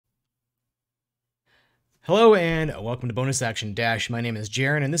Hello and welcome to Bonus Action Dash. My name is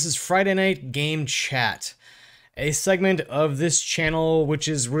Jaren and this is Friday Night Game Chat, a segment of this channel which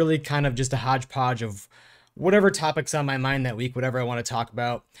is really kind of just a hodgepodge of whatever topics on my mind that week, whatever I want to talk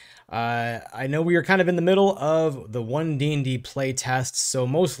about. I know we are kind of in the middle of the one D&D play test, so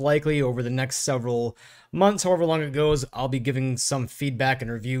most likely over the next several months, however long it goes, I'll be giving some feedback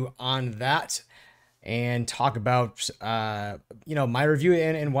and review on that and talk about my review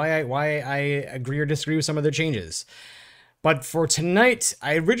and why I agree or disagree with some of the changes. But for tonight,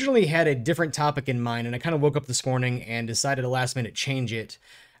 I originally had a different topic in mind, and I kind of woke up this morning and decided to last minute change it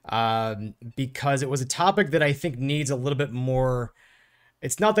because it was a topic that I think needs a little bit more.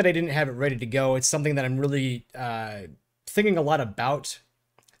 It's not that I didn't have it ready to go. It's something that I'm really thinking a lot about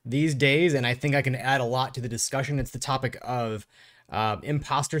these days, and I think I can add a lot to the discussion. It's the topic of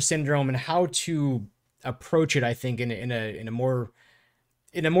imposter syndrome and how to approach it, I think, in a more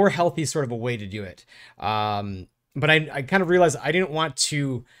healthy sort of a way to do it. But I kind of realized I didn't want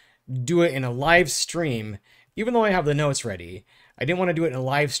to do it in a live stream, even though I have the notes ready. I didn't want to do it in a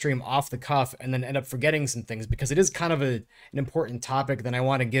live stream off the cuff and then end up forgetting some things, because it is kind of an important topic that I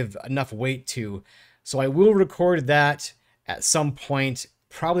want to give enough weight to. So I will record that at some point.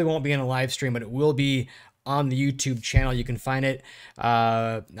 Probably won't be in a live stream, but it will be on the YouTube channel. You can find it.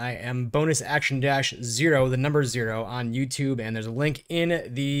 I am Bonus Action Dash 0, the number 0 on YouTube, and there's a link in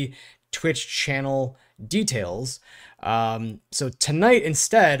the Twitch channel details. So tonight,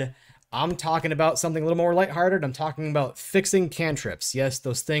 instead, I'm talking about something a little more lighthearted. I'm talking about fixing cantrips. Yes,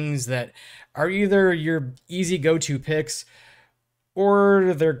 those things that are either your easy go-to picks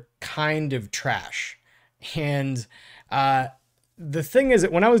or they're kind of trash. And the thing is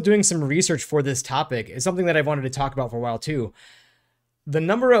that when I was doing some research for this topic, it's something that I've wanted to talk about for a while too. The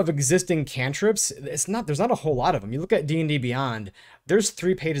number of existing cantrips, there's not a whole lot of them. You look at D&D Beyond, there's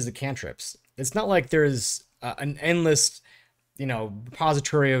 3 pages of cantrips. It's not like there's an endless,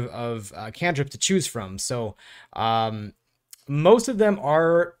 repository of cantrips to choose from. So most of them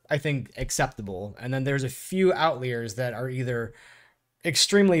are, I think, acceptable. And then there's a few outliers that are either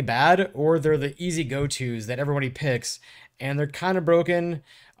extremely bad or they're the easy go-tos that everybody picks, and they're kind of broken.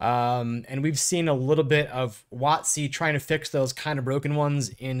 And we've seen a little bit of WotC trying to fix those kind of broken ones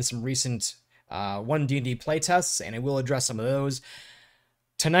in some recent 1D&D playtests, and I will address some of those.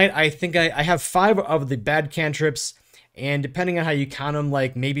 Tonight, I think I have 5 of the bad cantrips, and depending on how you count them,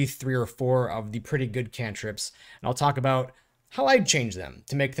 like maybe 3 or 4 of the pretty good cantrips. And I'll talk about how I'd change them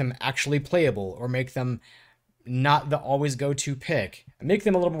to make them actually playable, or make them not the always go-to pick, and make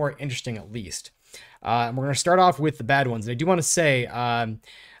them a little more interesting at least. And we're going to start off with the bad ones. And I do want to say,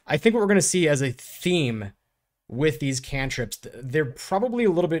 I think what we're going to see as a theme with these cantrips, they're probably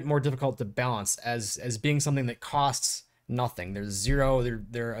a little bit more difficult to balance as being something that costs nothing. They're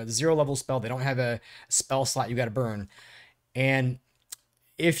a 0 level spell. They don't have a spell slot you got to burn. And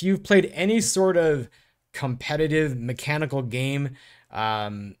if you've played any sort of competitive mechanical game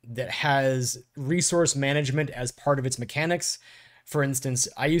that has resource management as part of its mechanics, for instance,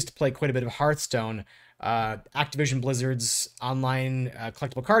 I used to play quite a bit of Hearthstone, Activision Blizzard's online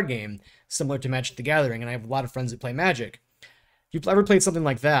collectible card game, similar to Magic the Gathering, and I have a lot of friends that play Magic. If you've ever played something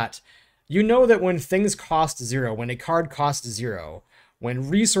like that, you know that when things cost 0, when a card costs 0, when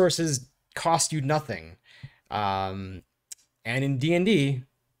resources cost you nothing, and in D&D,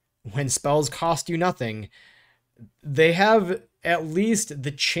 when spells cost you nothing, they have at least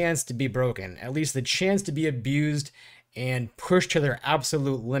the chance to be broken, at least the chance to be abused and pushed to their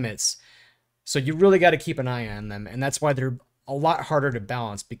absolute limits. So you really got to keep an eye on them, and that's why they're a lot harder to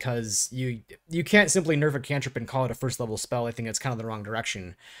balance, because you can't simply nerf a cantrip and call it a first level spell. I think that's kind of the wrong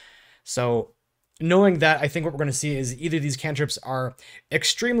direction. So knowing that, I think what we're going to see is either these cantrips are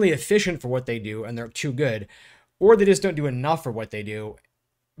extremely efficient for what they do and they're too good, or they just don't do enough for what they do,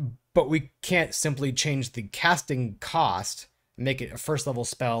 but we can't simply change the casting cost, make it a first level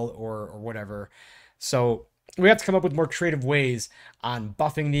spell or whatever. So we have to come up with more creative ways on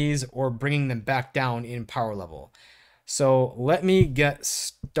buffing these or bringing them back down in power level. So let me get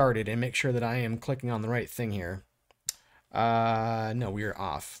started and make sure that I am clicking on the right thing here. No, we are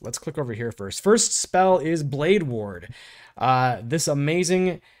off. Let's click over here first. First spell is Blade Ward. This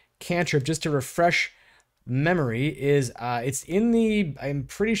amazing cantrip, just to refresh memory, is it's in the, I'm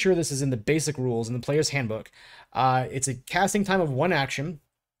pretty sure this is in the basic rules in the player's handbook. It's a casting time of 1 action,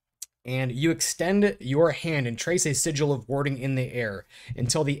 and you extend your hand and trace a sigil of warding in the air.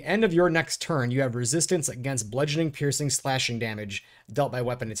 Until the end of your next turn, you have resistance against bludgeoning, piercing, slashing damage dealt by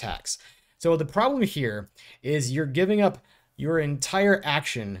weapon attacks. So the problem here is you're giving up your entire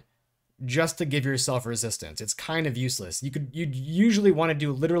action just to give yourself resistance. It's kind of useless. You'd usually want to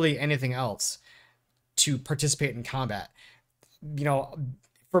do literally anything else to participate in combat. You know,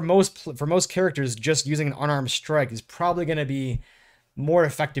 for most characters, just using an unarmed strike is probably going to be more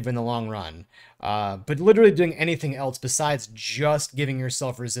effective in the long run. But literally doing anything else besides just giving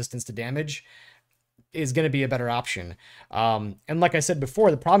yourself resistance to damage is going to be a better option. And like I said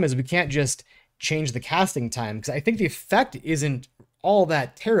before, the problem is we can't just change the casting time, because I think the effect isn't all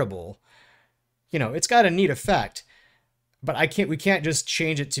that terrible. You know, it's got a neat effect, but we can't just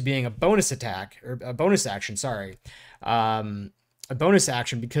change it to being a bonus attack, or a bonus action, sorry. A bonus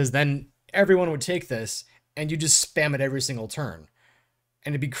action, because then everyone would take this and you just spam it every single turn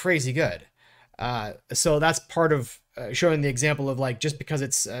and it'd be crazy good. So that's part of showing the example of, like, just because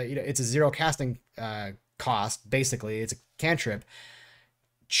it's you know, it's a 0 casting cost, basically it's a cantrip,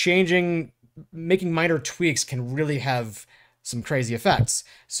 making minor tweaks can really have some crazy effects.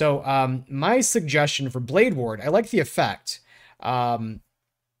 So my suggestion for Blade Ward, I like the effect, but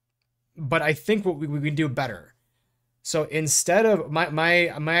I think what we can do better. So instead of my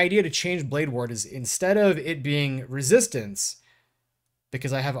idea to change Blade Ward is, instead of it being resistance,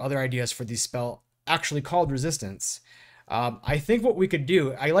 because I have other ideas for the spell actually called resistance, I think what we could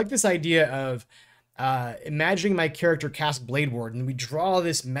do, I like this idea of imagining my character cast Blade Ward, and we draw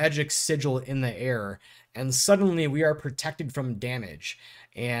this magic sigil in the air, and suddenly we are protected from damage.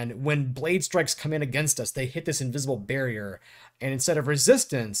 And when blade strikes come in against us, they hit this invisible barrier. And instead of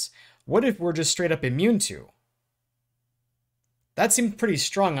resistance, what if we're just straight up immune to? That seemed pretty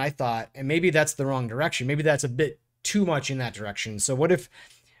strong, I thought, and maybe that's the wrong direction. Maybe that's a bit too much in that direction. So what if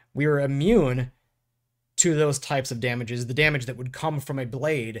we were immune to those types of damages, the damage that would come from a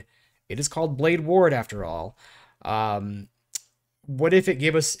blade? It is called Blade Ward, after all. What if it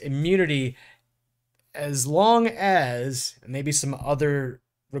gave us immunity, as long as maybe some other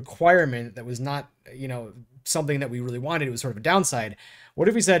requirement that was not, you know, something that we really wanted, it was sort of a downside? What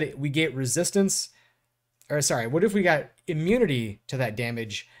if we said we get resistance, or sorry, what if we got immunity to that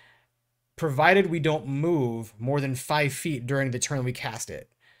damage, provided we don't move more than 5 feet during the turn we cast it?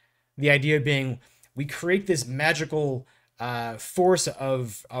 The idea being, we create this magical force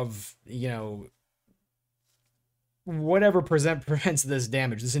of you know, whatever prevents this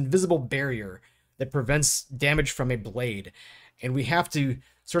damage, this invisible barrier that prevents damage from a blade, and we have to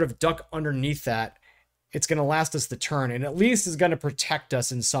sort of duck underneath that. It's going to last us the turn, and at least is going to protect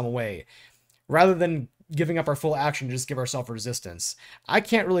us in some way, rather than giving up our full action to just give ourselves resistance. I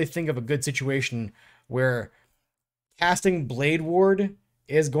can't really think of a good situation where casting Blade Ward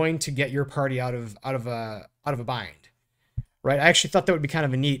is going to get your party out of a bind. Right? I actually thought that would be kind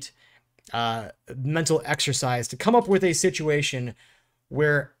of a neat mental exercise, to come up with a situation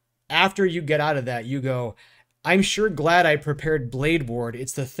where after you get out of that, you go, I'm sure glad I prepared Blade Ward.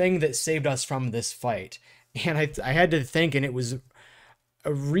 It's the thing that saved us from this fight. And I had to think, and it was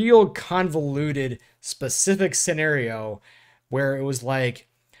a real convoluted, specific scenario where it was like,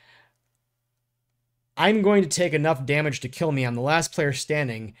 I'm going to take enough damage to kill me. I'm the last player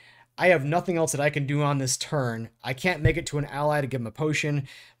standing. I have nothing else that I can do on this turn. I can't make it to an ally to give him a potion,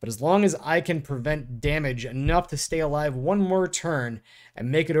 but as long as I can prevent damage enough to stay alive one more turn and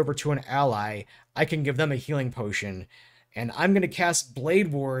make it over to an ally, I can give them a healing potion. And I'm going to cast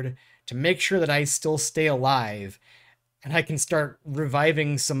Blade Ward to make sure that I still stay alive, and I can start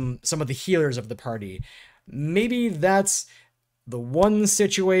reviving some of the healers of the party. Maybe that's the one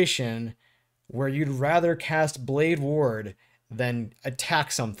situation where you'd rather cast Blade Ward than attack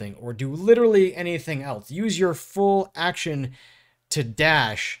something or do literally anything else. Use your full action to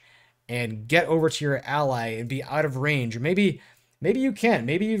dash and get over to your ally and be out of range. Or maybe you can't.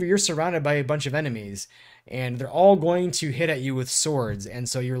 Maybe you're surrounded by a bunch of enemies and they're all going to hit at you with swords. And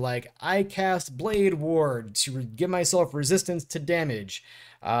so you're like, I cast Blade Ward to give myself resistance to damage.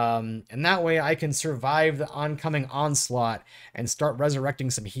 And that way I can survive the oncoming onslaught and start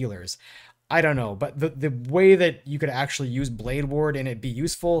resurrecting some healers. I don't know, but the way that you could actually use Blade Ward and it be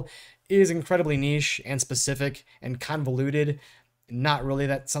useful is incredibly niche and specific and convoluted. Not really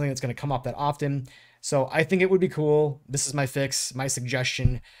something that's going to come up that often. So I think it would be cool. This is my fix, my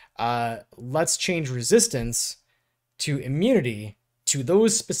suggestion. Let's change resistance to immunity to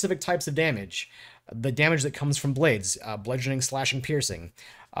those specific types of damage. The damage that comes from blades, bludgeoning, slashing, piercing,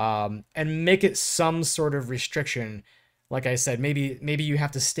 and make it some sort of restriction. Like I said, maybe you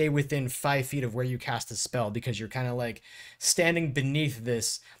have to stay within 5 feet of where you cast the spell, because you're kind of like standing beneath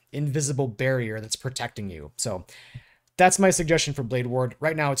this invisible barrier that's protecting you. So that's my suggestion for Blade Ward.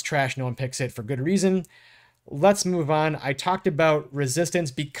 Right now it's trash. No one picks it for good reason. Let's move on. I talked about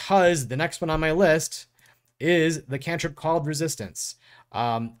resistance because the next one on my list is the cantrip called Resistance.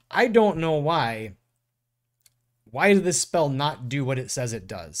 I don't know why Why does this spell not do what it says it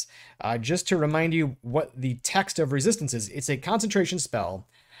does? Just to remind you what the text of resistance is, it's a concentration spell.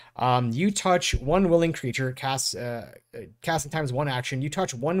 You touch one willing creature, cast in times one action. You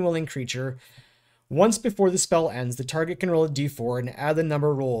touch one willing creature. Once before the spell ends, the target can roll a d4 and add the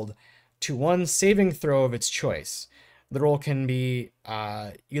number rolled to one saving throw of its choice. The roll can be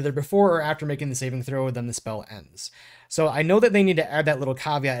either before or after making the saving throw, then the spell ends. So I know that they need to add that little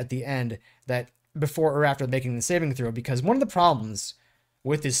caveat at the end that before or after making the saving throw, because one of the problems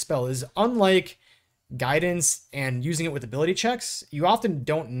with this spell is, unlike guidance and using it with ability checks, you often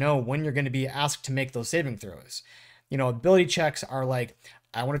don't know when you're going to be asked to make those saving throws. You know, ability checks are like,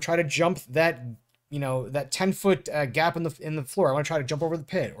 I want to try to jump that, you know, that 10-foot gap in the floor. I want to try to jump over the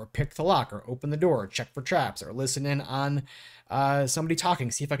pit, or pick the lock, or open the door, or check for traps, or listen in on somebody talking,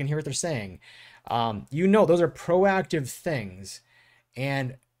 see if I can hear what they're saying. You know, those are proactive things.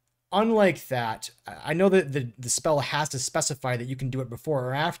 And unlike that, I know that the spell has to specify that you can do it before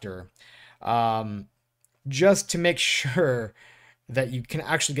or after, just to make sure that you can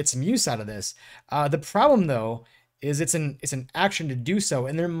actually get some use out of this. The problem, though, is it's an action to do so,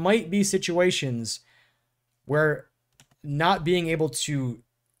 and there might be situations where not being able to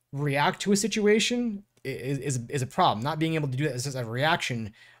react to a situation is a problem. Not being able to do it as a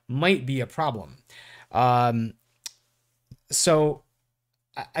reaction might be a problem. So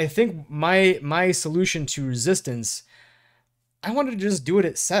I think my solution to resistance, I wanted to just do what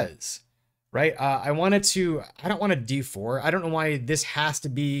it says, right? I don't want a D4. I don't know why this has to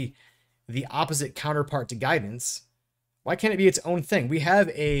be the opposite counterpart to guidance. Why can't it be its own thing? We have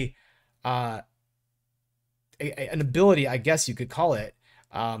an ability, I guess you could call it,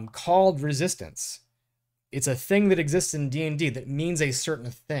 called resistance. It's a thing that exists in D&D that means a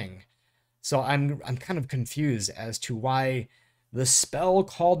certain thing. So I'm kind of confused as to why the spell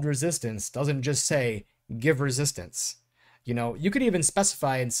called resistance doesn't just say give resistance. You know, you could even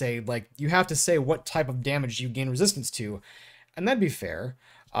specify and say, like, you have to say what type of damage you gain resistance to, and that'd be fair.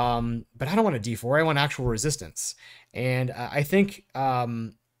 But I don't want a D4. I want actual resistance. And I think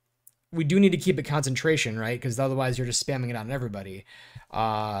we do need to keep it concentration, right? Because otherwise you're just spamming it on everybody.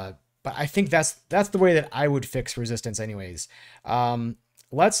 But I think that's the way that I would fix resistance anyways.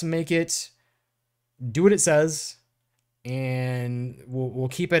 Let's make it do what it says, and we'll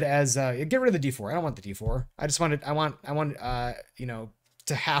keep it as get rid of the D4. I don't want the D4. I want you know,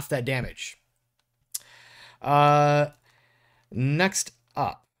 to half that damage. Next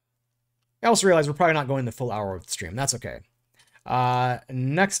up, I also realize we're probably not going the full hour of the stream. That's okay.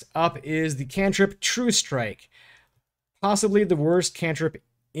 Next up is the cantrip True Strike, possibly the worst cantrip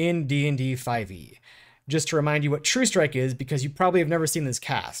in D&D 5e. Just to remind you what True Strike is, because you probably have never seen this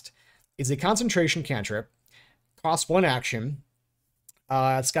cast. It's a concentration cantrip, costs one action.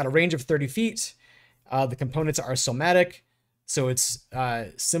 It's got a range of 30 feet. The components are somatic, so it's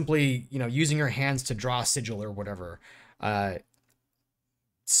simply, you know, using your hands to draw a sigil or whatever.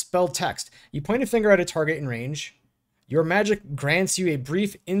 Spell text. You point a finger at a target in range. Your magic grants you a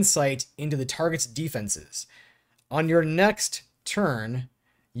brief insight into the target's defenses. On your next turn,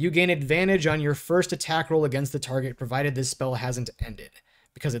 you gain advantage on your first attack roll against the target, provided this spell hasn't ended.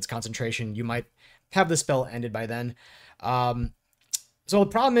 Because it's concentration, you might have the spell ended by then. So the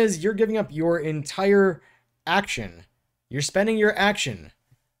problem is you're giving up your entire action. You're spending your action,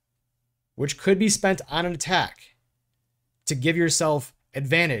 which could be spent on an attack, to give yourself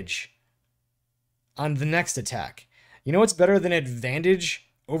advantage on the next attack. You know what's better than advantage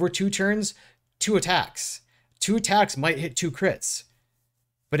over 2 turns? 2 attacks. 2 attacks might hit 2 crits,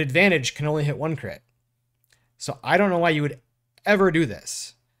 but advantage can only hit 1 crit. So I don't know why you would ever do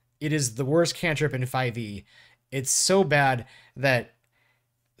this. It is the worst cantrip in 5e. It's so bad that,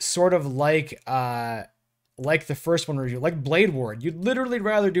 sort of like the first one review, like Blade Ward, you'd literally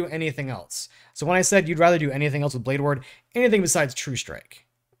rather do anything else. So when I said you'd rather do anything else with Blade Ward, anything besides True Strike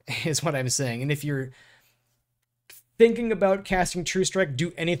is what I'm saying. And if you're thinking about casting True Strike,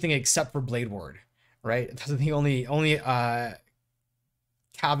 do anything except for Blade Ward, right? Those are the only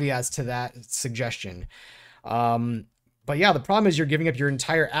caveats to that suggestion. But yeah, the problem is you're giving up your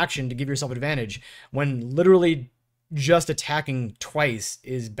entire action to give yourself advantage when literally just attacking twice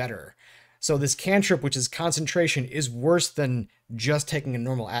is better. So this cantrip, which is concentration, is worse than just taking a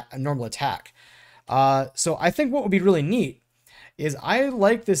normal attack. So I think what would be really neat is, I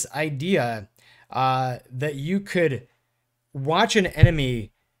like this idea that you could watch an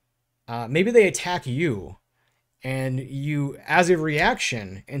enemy, maybe they attack you, and you, as a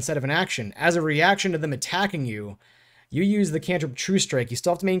reaction, instead of an action, as a reaction to them attacking you, you use the cantrip True Strike. You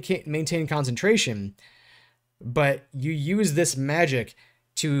still have to maintain concentration, but you use this magic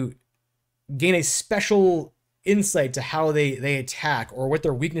to gain a special insight to how they attack or what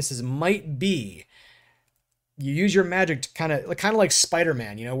their weaknesses might be, you use your magic to kind of like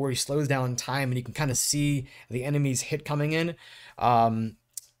Spider-Man, you know, where he slows down time and you can kind of see the enemy's hit coming in.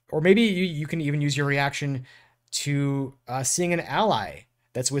 Or maybe you can even use your reaction to seeing an ally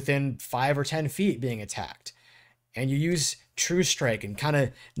that's within 5 or 10 feet being attacked. And you use True Strike and kind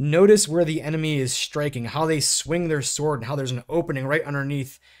of notice where the enemy is striking, how they swing their sword, and how there's an opening right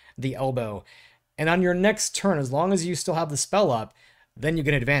underneath the elbow. And on your next turn, as long as you still have the spell up, then you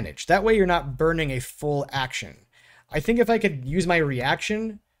get an advantage. That way you're not burning a full action. I think if I could use my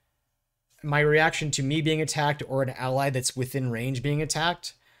reaction to me being attacked or an ally that's within range being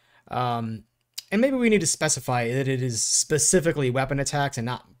attacked, and maybe we need to specify that it is specifically weapon attacks and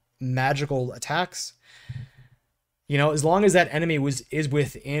not magical attacks. You know, as long as that enemy is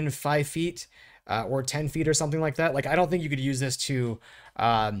within 5 feet or 10 feet or something like that, like I don't think you could use this to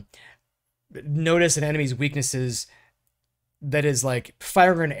notice an enemy's weaknesses that is like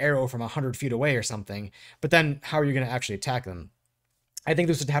firing an arrow from 100 feet away or something, but then how are you going to actually attack them? I think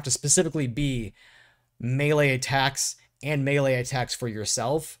this would have to specifically be melee attacks and melee attacks for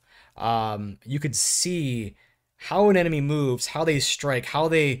yourself. You could see how an enemy moves, how they strike, how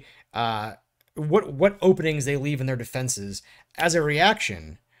they what openings they leave in their defenses. As a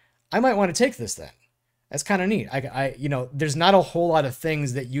reaction, I might want to take this then. That's kind of neat. You know, there's not a whole lot of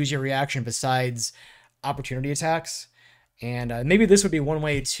things that use your reaction besides opportunity attacks. And maybe this would be one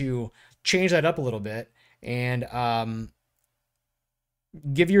way to change that up a little bit and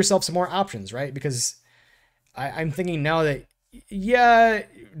give yourself some more options, right? Because I'm thinking now that, yeah,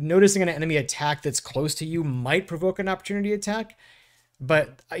 noticing an enemy attack that's close to you might provoke an opportunity attack.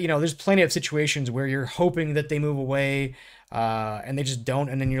 But, you know, there's plenty of situations where you're hoping that they move away and they just don't.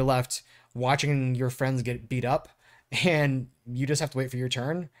 And then you're left watching your friends get beat up and you just have to wait for your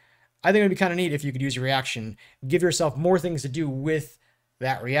turn. I think it would be kind of neat if you could use your reaction, give yourself more things to do with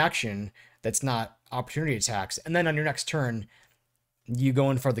that reaction that's not opportunity attacks. And then on your next turn, you go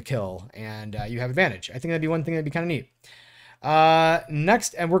in for the kill and you have advantage. I think that'd be one thing that'd be kind of neat.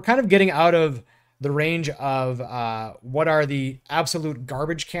 Next, and we're kind of getting out of the range of what are the absolute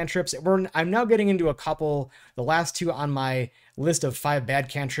garbage cantrips. I'm now getting into a couple. The last two on my list of 5 bad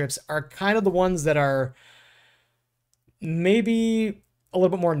cantrips are kind of the ones that are maybe a little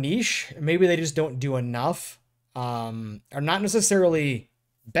bit more niche. Maybe they just don't do enough. Are not necessarily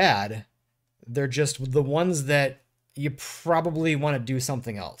bad. They're just the ones that you probably want to do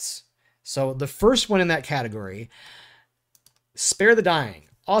something else. So the first one in that category, Spare the Dying.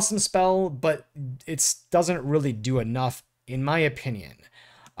 Awesome spell, but it doesn't really do enough, in my opinion.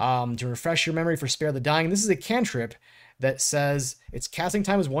 To refresh your memory for Spare the Dying, this is a cantrip that says its casting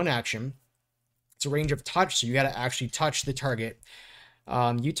time is 1 action. It's a range of touch, so you got to actually touch the target.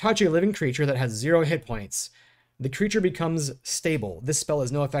 You touch a living creature that has 0 hit points. The creature becomes stable. This spell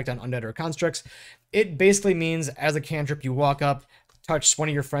has no effect on undead or constructs. It basically means as a cantrip, you walk up, touch one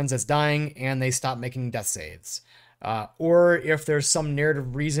of your friends that's dying, and they stop making death saves. Or if there's some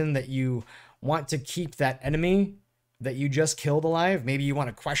narrative reason that you want to keep that enemy that you just killed alive, maybe you want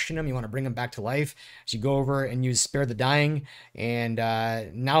to question them, you want to bring them back to life, so you go over and use Spare the Dying, and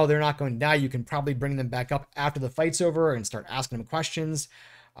now they're not going to die. You can probably bring them back up after the fight's over and start asking them questions.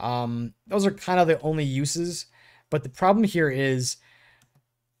 Those are kind of the only uses, but the problem here is,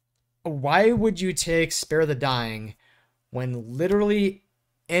 why would you take Spare the Dying when literally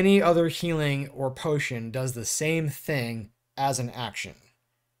any other healing or potion does the same thing as an action?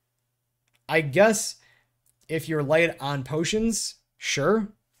 I guess if you're light on potions, sure.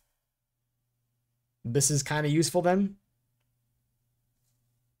 This is kind of useful then.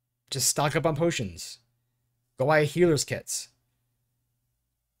 Just stock up on potions. Go buy healer's kits.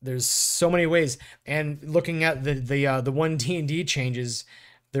 There's so many ways. And looking at the one D&D changes,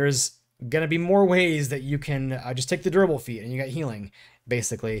 there's gonna be more ways that you can just take the durable feat and you got healing,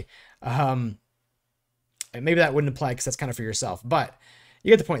 basically. And maybe that wouldn't apply because that's kind of for yourself, but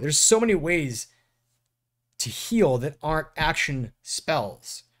you get the point. There's so many ways to heal that aren't action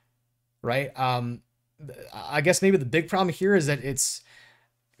spells, right? I guess maybe the big problem here is that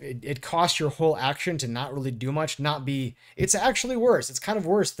it costs your whole action to not really do much, it's actually worse. It's kind of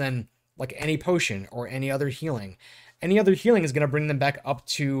worse than like any potion or any other healing. Any other healing is going to bring them back up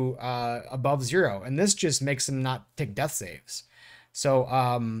to above 0, and this just makes them not take death saves. So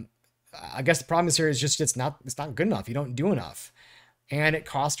I guess the problem is here is just it's not good enough. You don't do enough, and it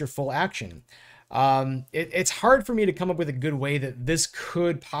costs your full action. It's hard for me to come up with a good way that this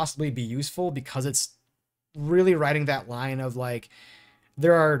could possibly be useful, because it's really riding that line of like,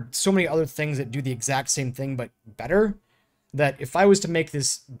 there are so many other things that do the exact same thing but better. that if I was to make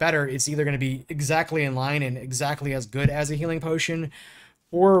this better, it's either going to be exactly in line and exactly as good as a healing potion,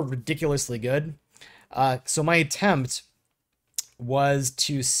 or ridiculously good. So my attempt was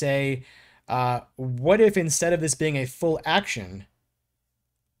to say, what if instead of this being a full action,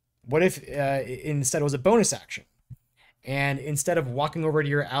 what if instead it was a bonus action? And instead of walking over to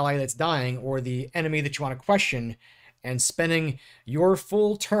your ally that's dying or the enemy that you want to question and spending your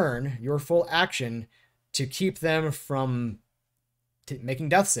full turn, your full action to keep them from making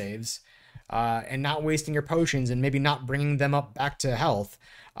death saves, and not wasting your potions and maybe not bringing them up back to health,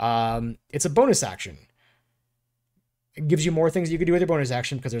 it's a bonus action. It gives you more things you can do with your bonus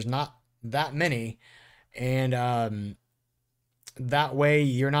action because there's not that many. And that way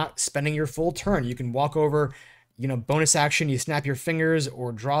you're not spending your full turn. You can walk over, bonus action, you snap your fingers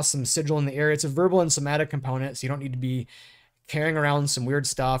or draw some sigil in the air. It's a verbal and somatic component, so you don't need to be carrying around some weird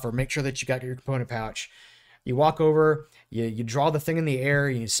stuff, or make sure that you got your component pouch. You walk over, you draw the thing in the air,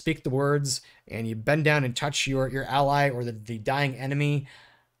 you speak the words, and you bend down and touch your ally or the dying enemy.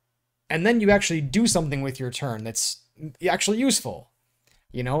 And then you actually do something with your turn that's actually useful.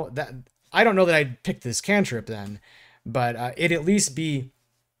 That I don't know that I'd pick this cantrip then, but it'd at least be,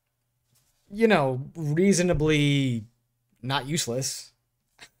 reasonably not useless.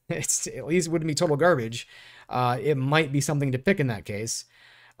 It's at least wouldn't be total garbage. It might be something to pick in that case.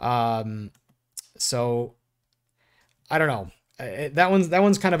 So I don't know. That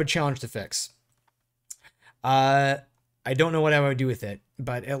one's kind of a challenge to fix. I don't know what I would do with it,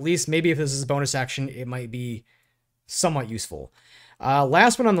 but at least maybe if this is a bonus action, it might be somewhat useful.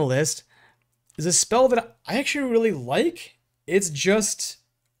 Last one on the list is a spell that I actually really like. It's just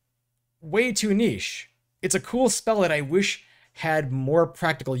way too niche. It's a cool spell that I wish had more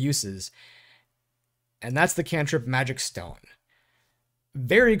practical uses, and that's the cantrip Magic Stone.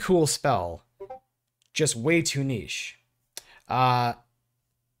 Very cool spell, just way too niche. To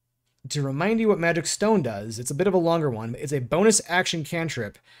remind you what Magic Stone does, it's a bit of a longer one. It's a bonus action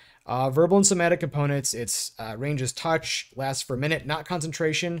cantrip. Verbal and somatic components. Its range is touch, lasts for a minute, not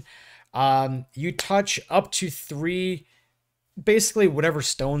concentration. You touch up to 3, basically whatever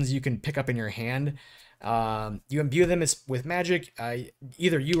stones you can pick up in your hand. You imbue them with magic.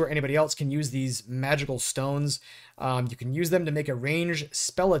 Either you or anybody else can use these magical stones. You can use them to make a ranged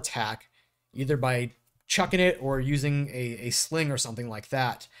spell attack, either by chucking it or using a sling or something like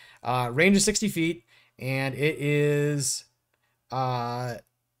that. Range is 60 feet, and it is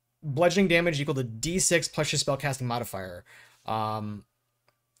bludgeoning damage equal to D6 plus your spellcasting modifier. And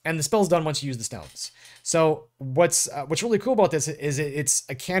the spell's done once you use the stones. So what's really cool about this is it's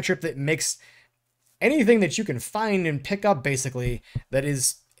a cantrip that makes anything that you can find and pick up, basically, that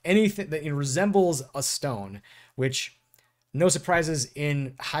is anything that resembles a stone, which, no surprises,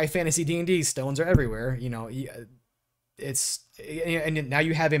 in high fantasy D&D, stones are everywhere. And now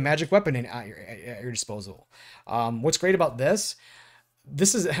you have a magic weapon at your disposal. What's great about this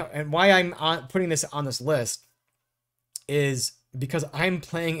is, and why I'm putting this on this list, is because I'm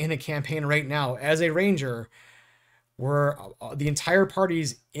playing in a campaign right now as a ranger where the entire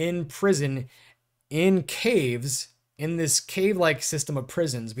party's in prison, in caves, in this cave-like system of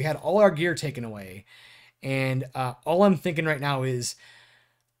prisons. We had all our gear taken away. And all I'm thinking right now is,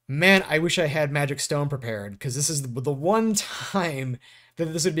 man, I wish I had Magic Stone prepared, because this is the one time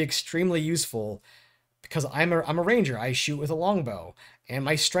that this would be extremely useful, because I'm a ranger. I shoot with a longbow, and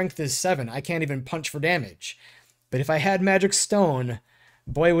my strength is 7. I can't even punch for damage. But if I had Magic Stone,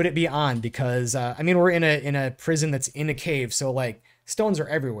 boy, would it be on, because, we're in a prison that's in a cave, so, like, stones are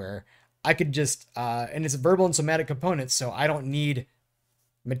everywhere. I could just, and it's verbal and somatic components, so I don't need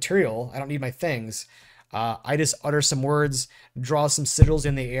material. I don't need my things. I just utter some words, draw some sigils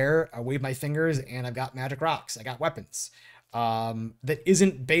in the air, I wave my fingers, and I've got magic rocks. I got weapons. That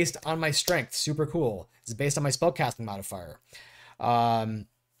isn't based on my strength. Super cool. It's based on my spellcasting modifier.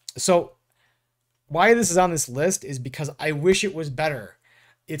 So why this is on this list is because I wish it was better.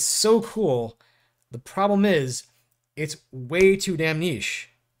 It's so cool. The problem is, it's way too damn niche.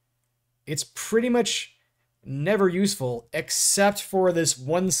 It's pretty much never useful, except for this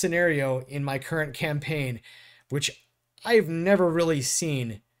one scenario in my current campaign, which I've never really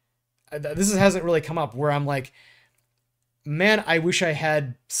seen. This hasn't really come up, where I'm like, man, I wish I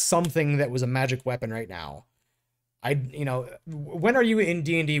had something that was a magic weapon right now. When are you in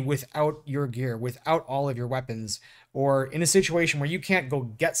D&D without your gear, without all of your weapons, or in a situation where you can't go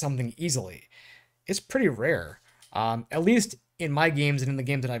get something easily? It's pretty rare, at least in my games and in the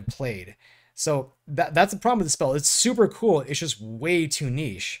games that I've played. So that's the problem with the spell. It's super cool. It's just way too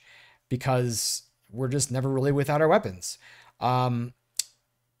niche, because we're just never really without our weapons.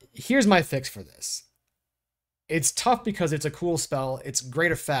 Here's my fix for this. it's tough because it's a cool spell. It's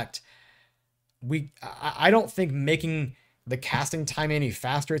great effect. I don't think making the casting time any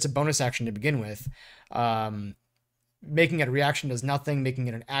faster. It's a bonus action to begin with. Making it a reaction does nothing. Making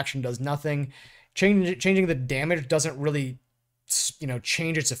it an action does nothing. Changing the damage doesn't really,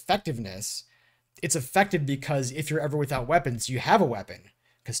 change its effectiveness. It's effective because if you're ever without weapons, you have a weapon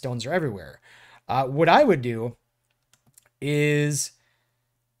because stones are everywhere. What I would do is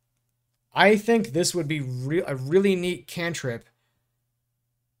I think this would be a really neat cantrip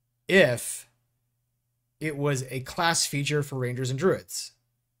if it was a class feature for Rangers and Druids.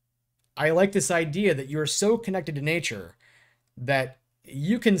 I like this idea that you're so connected to nature that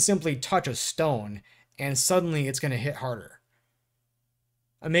you can simply touch a stone and suddenly it's going to hit harder.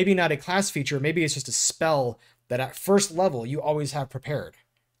 Maybe not a class feature, maybe it's just a spell that at first level you always have prepared.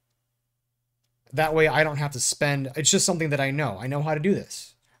 That way I don't have to spend, it's just something that I know. I know how to do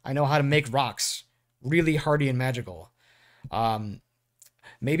this. I know how to make rocks really hardy and magical.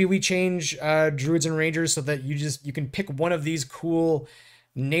 Maybe we change Druids and Rangers so that you can pick one of these cool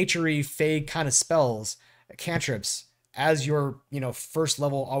naturey fey kind of spells, cantrips, as your first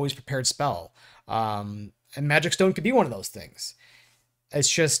level always prepared spell. And Magic Stone could be one of those things.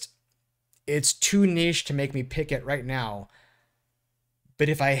 It's too niche to make me pick it right now. But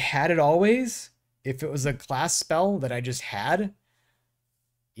if I had it always, if it was a class spell that I just had,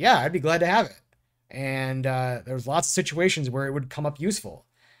 yeah, I'd be glad to have it. And there's lots of situations where it would come up useful.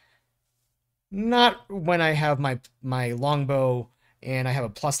 Not when I have my longbow and I have a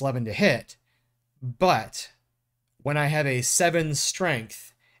 +11 to hit, but when I have a 7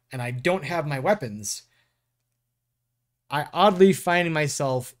 strength and I don't have my weapons, I oddly find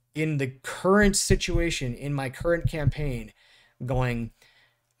myself in the current situation, in my current campaign, going,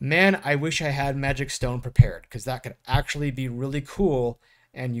 man, I wish I had Magic Stone prepared, because that could actually be really cool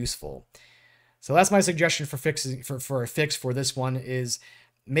and useful. So that's my suggestion for a fix for this one, is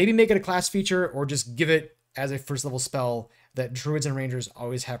maybe make it a class feature or just give it as a first level spell that Druids and Rangers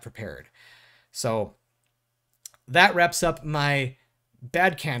always have prepared. So that wraps up my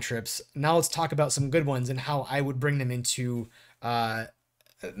bad cantrips. Now let's talk about some good ones and how I would bring them into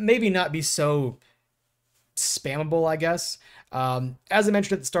maybe not be so spammable, I guess. As I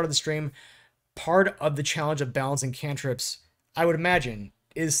mentioned at the start of the stream, part of the challenge of balancing cantrips, I would imagine,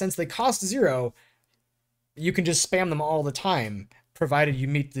 is since they cost 0, you can just spam them all the time, provided you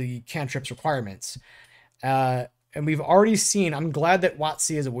meet the cantrips requirements. And we've already seen, I'm glad that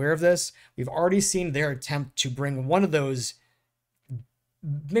WotC is aware of this, we've already seen their attempt to bring one of those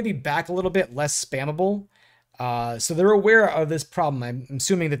maybe back a little bit, less spammable. So they're aware of this problem. I'm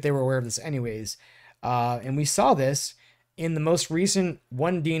assuming that they were aware of this anyways. And we saw this in the most recent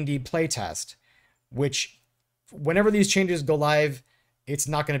 1D&D playtest, which whenever these changes go live, it's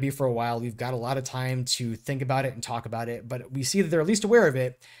not going to be for a while. We've got a lot of time to think about it and talk about it, but we see that they're at least aware of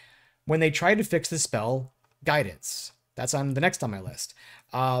it when they tried to fix the spell Guidance. That's on the next on my list.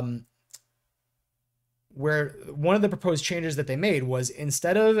 Where one of the proposed changes that they made was,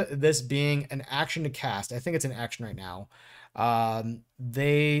 instead of this being an action to cast, I think it's an action right now, action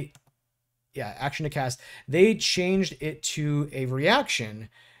to cast, they changed it to a reaction,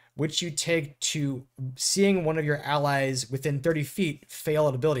 which you take to seeing one of your allies within 30 feet fail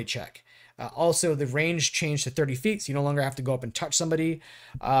an ability check. Also, the range changed to 30 feet, so you no longer have to go up and touch somebody.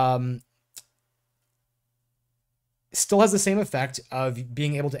 Still has the same effect of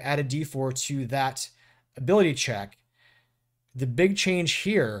being able to add a d4 to that ability check. The big change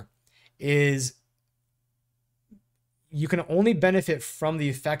here is you can only benefit from the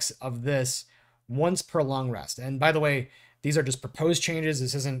effects of this once per long rest. And by the way, these are just proposed changes.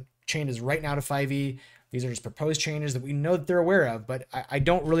 This isn't changes right now to 5e. These are just proposed changes that we know that they're aware of, but I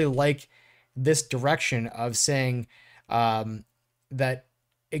don't really like this direction of saying that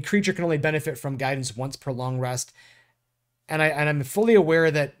a creature can only benefit from guidance once per long rest. And I'm fully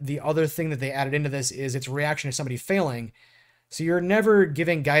aware that the other thing that they added into this is its reaction to somebody failing. So you're never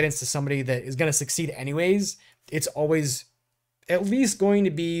giving guidance to somebody that is going to succeed anyways. It's always at least going to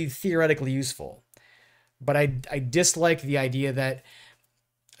be theoretically useful. But I dislike the idea that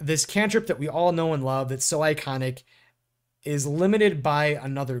this cantrip that we all know and love, that's so iconic, is limited by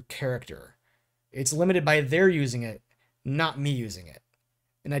another character. It's limited by their using it, not me using it.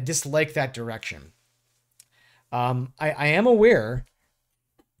 And I dislike that direction. I am aware,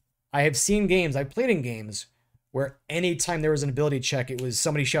 I have seen games, I've played in games where anytime there was an ability check, it was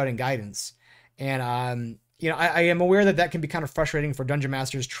somebody shouting guidance. And, I am aware that that can be kind of frustrating for dungeon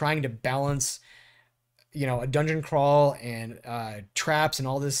masters trying to balance, a dungeon crawl and traps and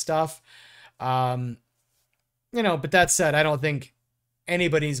all this stuff. But that said, I don't think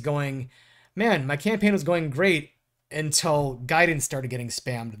anybody's going man, my campaign was going great until guidance started getting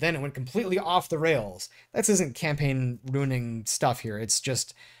spammed. Then it went completely off the rails. This isn't campaign ruining stuff here. It's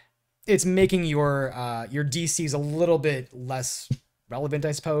just, it's making your DCs a little bit less relevant,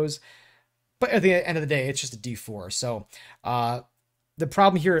 I suppose. But at the end of the day, it's just a D4. So the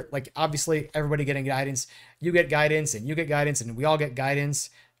problem here, like obviously everybody getting guidance, you get guidance and you get guidance and we all get guidance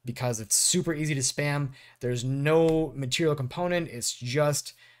because it's super easy to spam. There's no material component. It's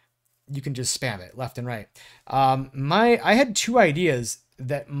just, you can just spam it left and right. I had two ideas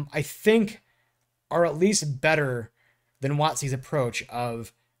that I think are at least better than WotC's approach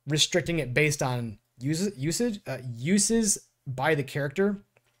of restricting it based on uses by the character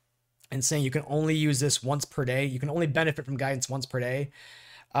and saying you can only use this once per day. You can only benefit from guidance once per day.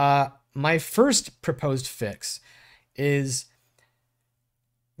 My first proposed fix is,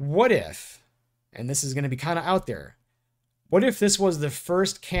 what if, and this is going to be kind of out there, what if this was the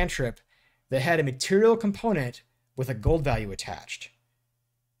first cantrip that had a material component with a gold value attached?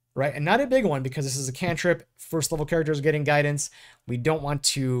 Right? And not a big one, because this is a cantrip. First level characters getting guidance. We don't want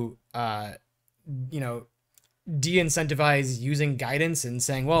to, de-incentivize using guidance and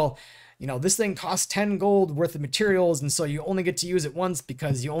saying, well, this thing costs 10 gold worth of materials, and so you only get to use it once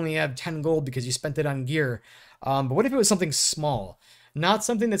because you only have 10 gold because you spent it on gear. But what if it was something small? Not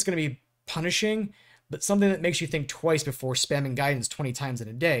something that's going to be punishing, but something that makes you think twice before spamming guidance 20 times in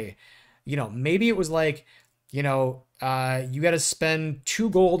a day. Maybe it was like, you got to spend 2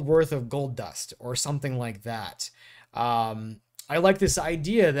 gold worth of gold dust or something like that. I like this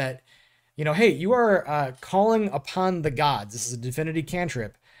idea that, hey, you are calling upon the gods. This is a divinity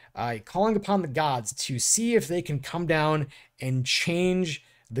cantrip. Calling upon the gods to see if they can come down and change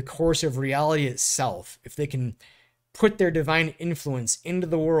the course of reality itself. If they can put their divine influence into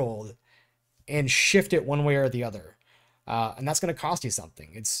the world and shift it one way or the other. And that's going to cost you something.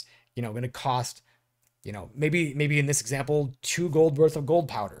 It's, going to cost, maybe in this example, 2 gold worth of gold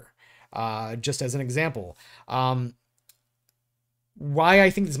powder, just as an example. Why I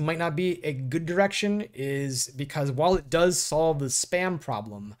think this might not be a good direction is because while it does solve the spam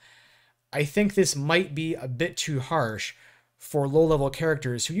problem, I think this might be a bit too harsh for low-level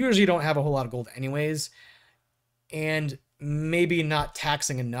characters who usually don't have a whole lot of gold anyways, and maybe not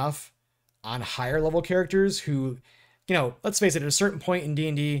taxing enough on higher-level characters who, let's face it, at a certain point in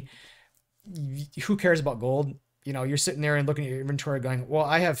D&D, who cares about gold? You're sitting there and looking at your inventory going, well,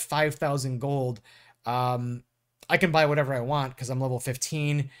 I have 5,000 gold. I can buy whatever I want because I'm level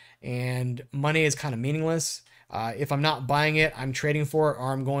 15 and money is kind of meaningless. If I'm not buying it, I'm trading for it,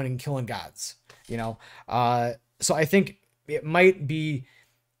 or I'm going and killing gods, So I think it might be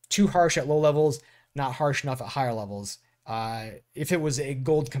too harsh at low levels, not harsh enough at higher levels, if it was a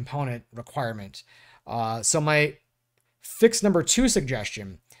gold component requirement. So my fix number 2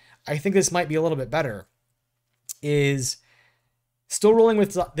 suggestion, I think this might be a little bit better, is still rolling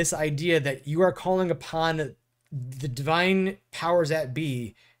with this idea that you are calling upon the divine powers that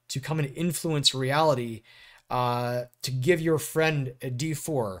be to come and influence reality, to give your friend a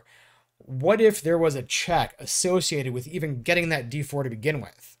D4. What if there was a check associated with even getting that D4 to begin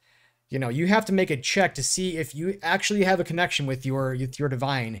with? You have to make a check to see if you actually have a connection with your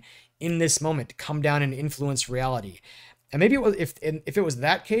divine in this moment to come down and influence reality. And maybe it was, if it was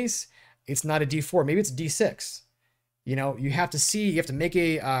that case, it's not a D4. Maybe it's a D6. You have to make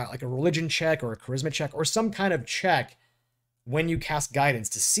a like a religion check or a charisma check or some kind of check when you cast guidance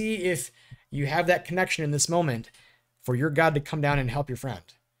to see if you have that connection in this moment for your god to come down and help your friend.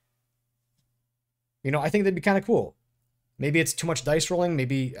 I think that'd be kind of cool. Maybe it's too much dice rolling.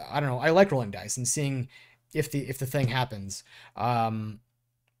 Maybe, I don't know. I like rolling dice and seeing if the thing happens. And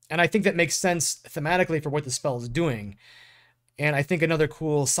I think that makes sense thematically for what the spell is doing. And I think another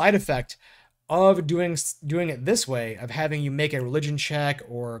cool side effect of doing it this way, of having you make a religion check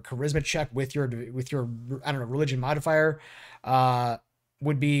or charisma check with your I don't know, religion modifier,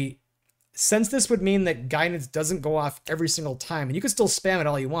 would be, since this would mean that guidance doesn't go off every single time, and you can still spam it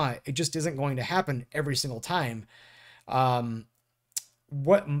all you want, it just isn't going to happen every single time.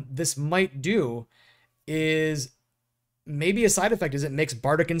 What this might do is, maybe a side effect is it makes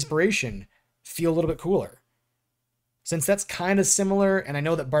bardic inspiration feel a little bit cooler. Since that's kind of similar, and I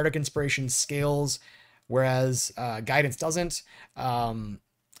know that bardic inspiration scales, whereas guidance doesn't.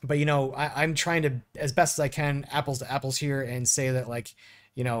 But I'm trying to, as best as I can, apples to apples here, and say that, like,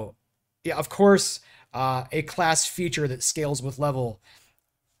 yeah, of course, a class feature that scales with level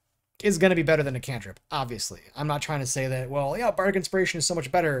is going to be better than a cantrip. Obviously, I'm not trying to say that, well, yeah, bardic inspiration is so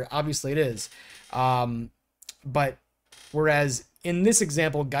much better. Obviously, it is. But whereas in this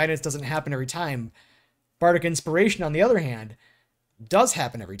example, guidance doesn't happen every time. Bardic inspiration, on the other hand, does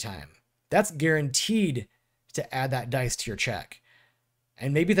happen every time. that's guaranteed to add that dice to your check.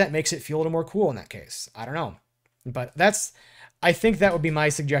 And maybe that makes it feel a little more cool in that case. I don't know. But I think that would be my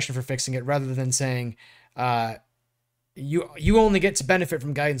suggestion for fixing it, rather than saying you only get to benefit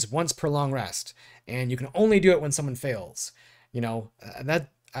from guidance once per long rest, and you can only do it when someone fails. That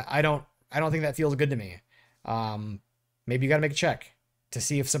I don't think that feels good to me. Maybe you got to make a check to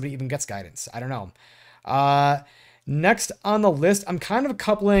see if somebody even gets guidance. I don't know. Next on the list, I'm kind of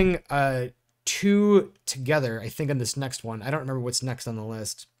coupling two together, I think, on this next one. I don't remember what's next on the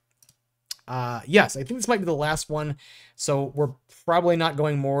list. Yes, I think this might be the last one. So we're probably not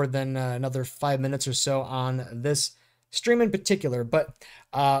going more than another 5 minutes or so on this stream in particular. But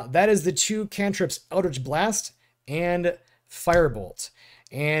that is the two cantrips, Eldritch Blast and Firebolt.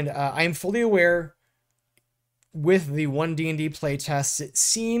 And I am fully aware with the 1 D&D playtests, it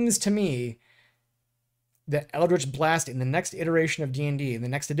seems to me that Eldritch Blast in the next iteration of D&D, in the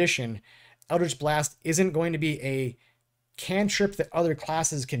next edition, Eldritch Blast isn't going to be a cantrip that other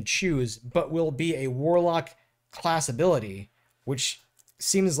classes can choose, but will be a warlock class ability, which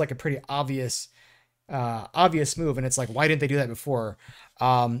seems like a pretty obvious move. And it's like, why didn't they do that before?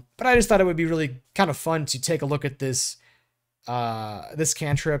 But I just thought it would be really kind of fun to take a look at this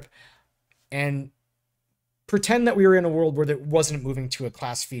cantrip and pretend that we were in a world where it wasn't moving to a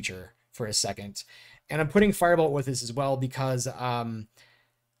class feature for a second. And I'm putting Firebolt with this as well because, I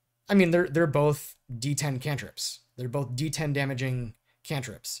mean, they're both D10 cantrips. They're both D10 damaging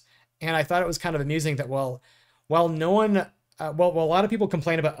cantrips. And I thought it was kind of amusing that while no one, a lot of people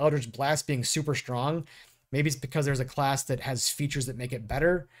complain about Eldritch Blast being super strong, maybe it's because there's a class that has features that make it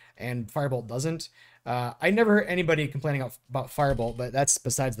better and Firebolt doesn't. I never heard anybody complaining about Firebolt, but that's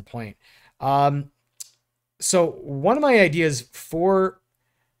besides the point. So one of my ideas for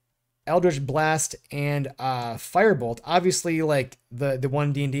Eldritch Blast and Firebolt, obviously, like the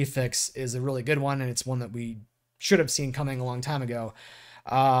 1 D&D fix is a really good one, and it's one that we should have seen coming a long time ago.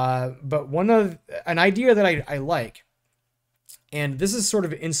 But an idea that I like, and this is sort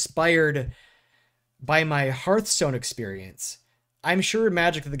of inspired by my Hearthstone experience. I'm sure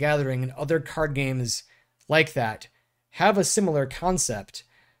Magic the Gathering and other card games like that have a similar concept,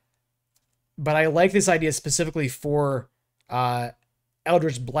 but I like this idea specifically for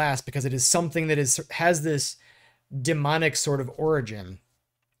Eldritch Blast because it is something that has this demonic sort of origin.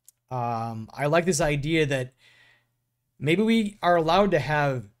 I like this idea that maybe we are allowed to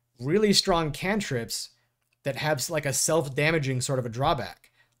have really strong cantrips that have like a self-damaging sort of a drawback.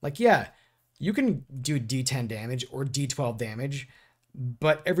 Like, yeah, you can do D10 damage or D12 damage,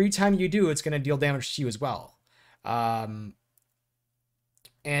 but every time you do, it's going to deal damage to you as well. And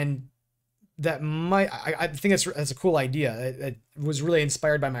that I think that's a cool idea. It was really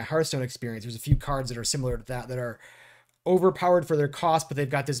inspired by my Hearthstone experience. There's a few cards that are similar to that are overpowered for their cost, but they've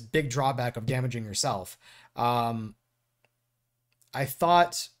got this big drawback of damaging yourself. I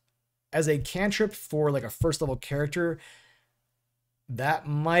thought as a cantrip for like a first level character, that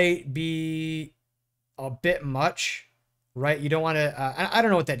might be a bit much, right? You don't want to, I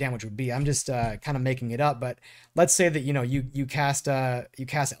don't know what that damage would be. I'm just kind of making it up, but let's say that, you cast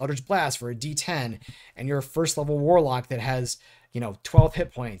Eldritch Blast for a D10 and you're a first level warlock that has, 12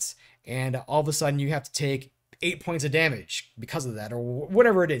 hit points. And all of a sudden you have to take 8 points of damage because of that, or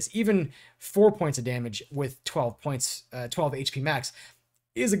whatever it is. Even 4 points of damage with 12 HP max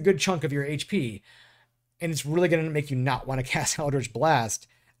is a good chunk of your HP. And it's really going to make you not want to cast Eldritch Blast.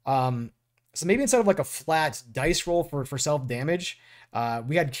 So maybe instead of like a flat dice roll for self-damage,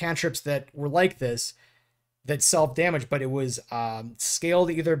 we had cantrips that were like this, that self-damage, but it was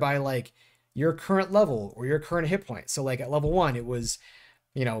scaled either by like your current level or your current hit point. So like at level 1, it was,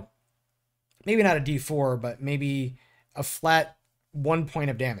 maybe not a D4, but maybe a flat 1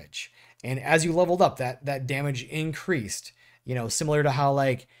 point of damage. And as you leveled up, that damage increased, similar to how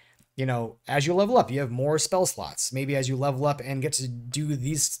like, as you level up, you have more spell slots. Maybe as you level up and get to do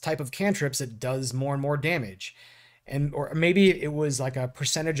these type of cantrips, it does more and more damage. Or maybe it was like a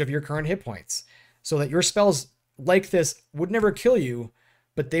percentage of your current hit points, so that your spells like this would never kill you,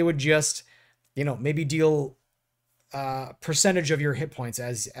 but they would just, maybe deal percentage of your hit points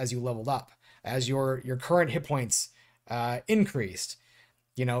as you leveled up. As your current hit points increased,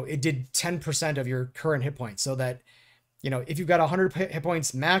 it did 10% of your current hit points, so that, if you've got 100 hit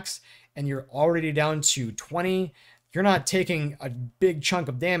points max and you're already down to 20, you're not taking a big chunk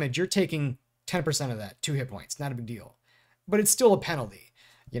of damage. You're taking 10% of that, 2 hit points. Not a big deal, but it's still a penalty,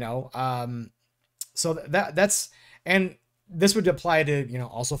 so that's, and this would apply to,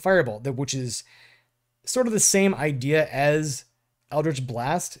 also Firebolt, which is sort of the same idea as Eldritch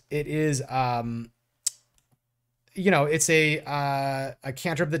Blast. It is, it's a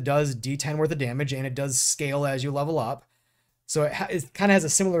cantrip that does D10 worth of damage, and it does scale as you level up. So it kind of has a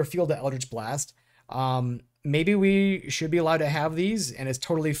similar feel to Eldritch Blast. Maybe we should be allowed to have these, and it's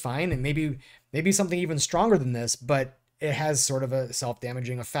totally fine. And maybe something even stronger than this, but it has sort of a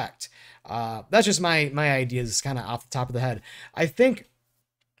self-damaging effect. That's just my ideas, kind of off the top of the head. I think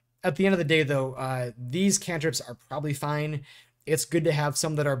at the end of the day, though, these cantrips are probably fine. It's good to have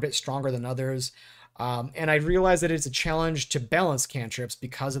some that are a bit stronger than others. And I realize that it's a challenge to balance cantrips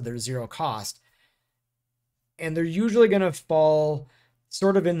because of their 0 cost. And they're usually going to fall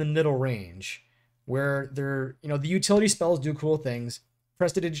sort of in the middle range, where they're, the utility spells do cool things.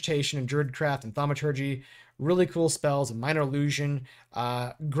 Prestidigitation and Druidcraft and Thaumaturgy, really cool spells, and Minor Illusion,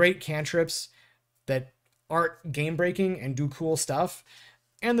 great cantrips that aren't game breaking and do cool stuff.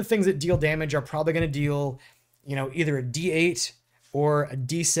 And the things that deal damage are probably going to deal, either a D8 or a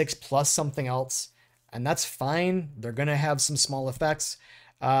D6 plus something else. And that's fine. They're going to have some small effects.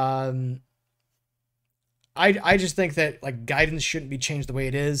 I just think that like guidance shouldn't be changed the way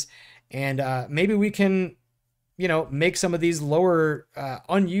it is. And maybe we can, make some of these lower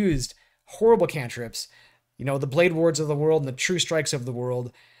unused horrible cantrips, the Blade Wards of the world and the True Strikes of the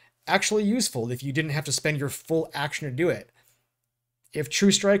world, actually useful if you didn't have to spend your full action to do it. If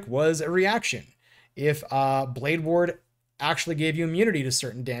True Strike was a reaction, if Blade Ward actually gave you immunity to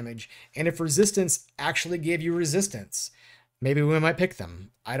certain damage, and if Resistance actually gave you resistance, maybe we might pick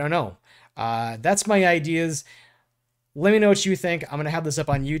them. I don't know. That's my ideas. Let me know what you think. I'm going to have this up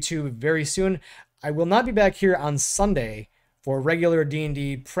on YouTube very soon. I will not be back here on Sunday for regular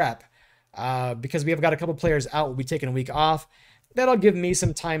D&D prep because we have got a couple players out. We'll be taking a week off. That'll give me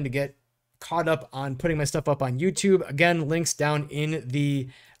some time to get caught up on putting my stuff up on YouTube. Again, links down in the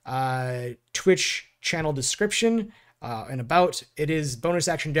Twitch channel description and about. It is bonus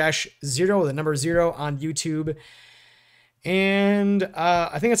action -0, the number 0 on YouTube. And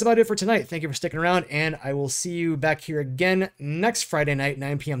I think that's about it for tonight. Thank you for sticking around, and I will see you back here again next Friday night,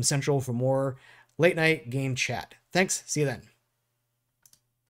 9 p.m. Central, for more late night game chat. Thanks. See you then.